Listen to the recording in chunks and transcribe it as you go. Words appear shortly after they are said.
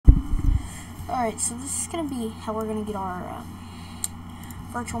Alright, so this is going to be how we're going to get our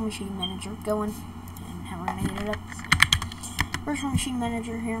virtual machine manager going, and how we're going to get it up. Virtual machine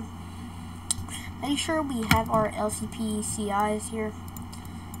manager here. Make sure we have our LCP CIs here.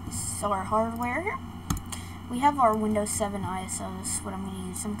 This is our hardware here. We have our Windows 7 ISO. This is what I'm going to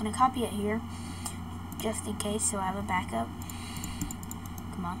use. I'm going to copy it here, just in case, so I have a backup.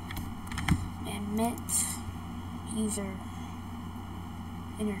 Come on. Admit user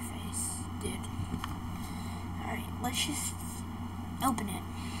interface, dude. Alright, let's just open it.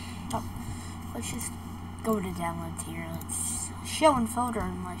 Oh, let's just go to downloads here. Let's show in folder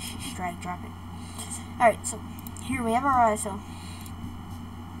and let's just drag drop it. Alright, so here we have our ISO.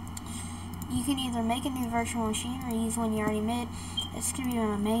 You can either make a new virtual machine or use one you already made. It's gonna be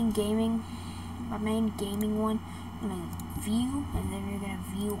my main gaming one. I'm gonna view, and then you're gonna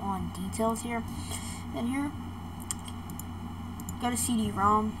view on details here. Then here, go to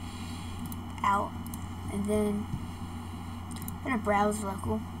CD-ROM, out, and then go to browse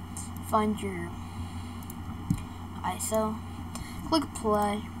local, find your ISO, click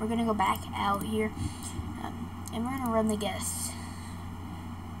play. We're gonna go back out here, and we're gonna run the guest.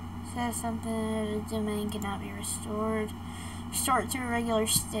 Says something, the domain cannot be restored. Restore it to a regular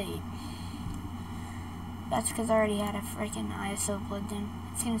state. That's because I already had a freaking ISO plugged in.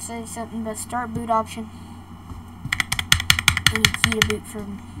 It's gonna say something about start boot option. Any key to boot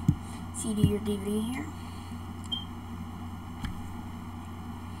from CD or DVD here.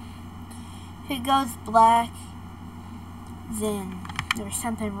 If it goes black, then there's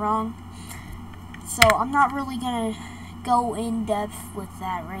something wrong. So I'm not really gonna go in depth with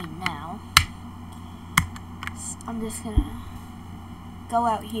that right now. I'm just gonna go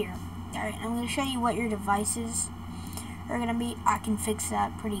out here. Alright, I'm gonna show you what your devices are gonna be. I can fix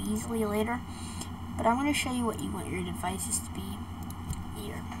that pretty easily later, but I'm gonna show you what you want your devices to be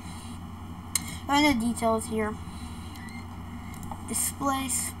here. Go into details here. Display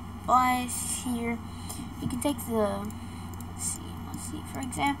splice here. You can take the let's see. For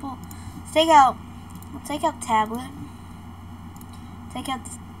example, we'll take out tablet. Take out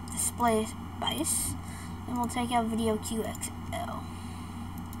the display splice, and we'll take out video QXL.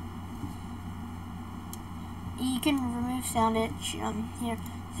 You can remove sound itch. Here it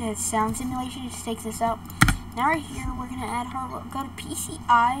says sound simulation. Just take this out. Now right here, we're gonna add hardware. Go to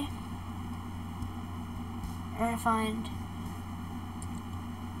PCI. We're gonna find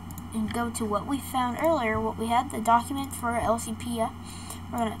and go to what we found earlier. What we had, the document for LCP.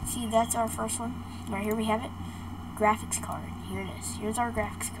 We're gonna see that's our first one. Right here we have it. Graphics card. Here it is. Here's our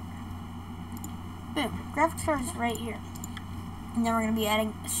graphics card. Boom. Graphics card is right here. And then we're going to be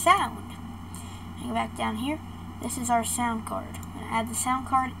adding a sound. And go back down here. This is our sound card. I'm going to add the sound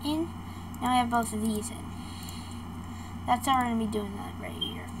card in. Now we have both of these in. That's how we're going to be doing that right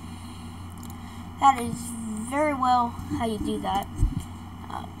here. That is very well how you do that.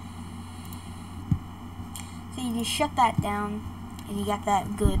 So you just shut that down, and you got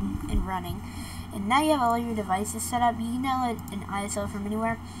that good and running. And now you have all your devices set up. You can download an ISO from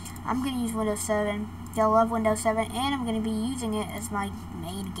anywhere. I'm going to use Windows 7. I love Windows 7, and I'm going to be using it as my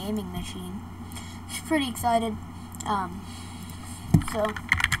main gaming machine. Just pretty excited. So,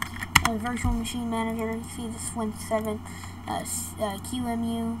 Virtual Machine Manager. You see this Windows 7,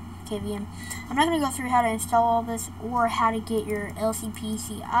 QEMU, KVM. I'm not going to go through how to install all this or how to get your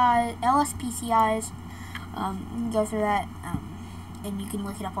LSPCIs. You can go through that, and you can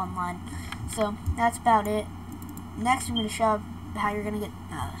look it up online. So that's about it. Next, I'm going to show how you're going to get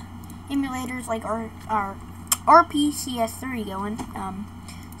emulators like our RPCS3 going.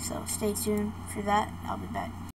 So stay tuned for that. I'll be back.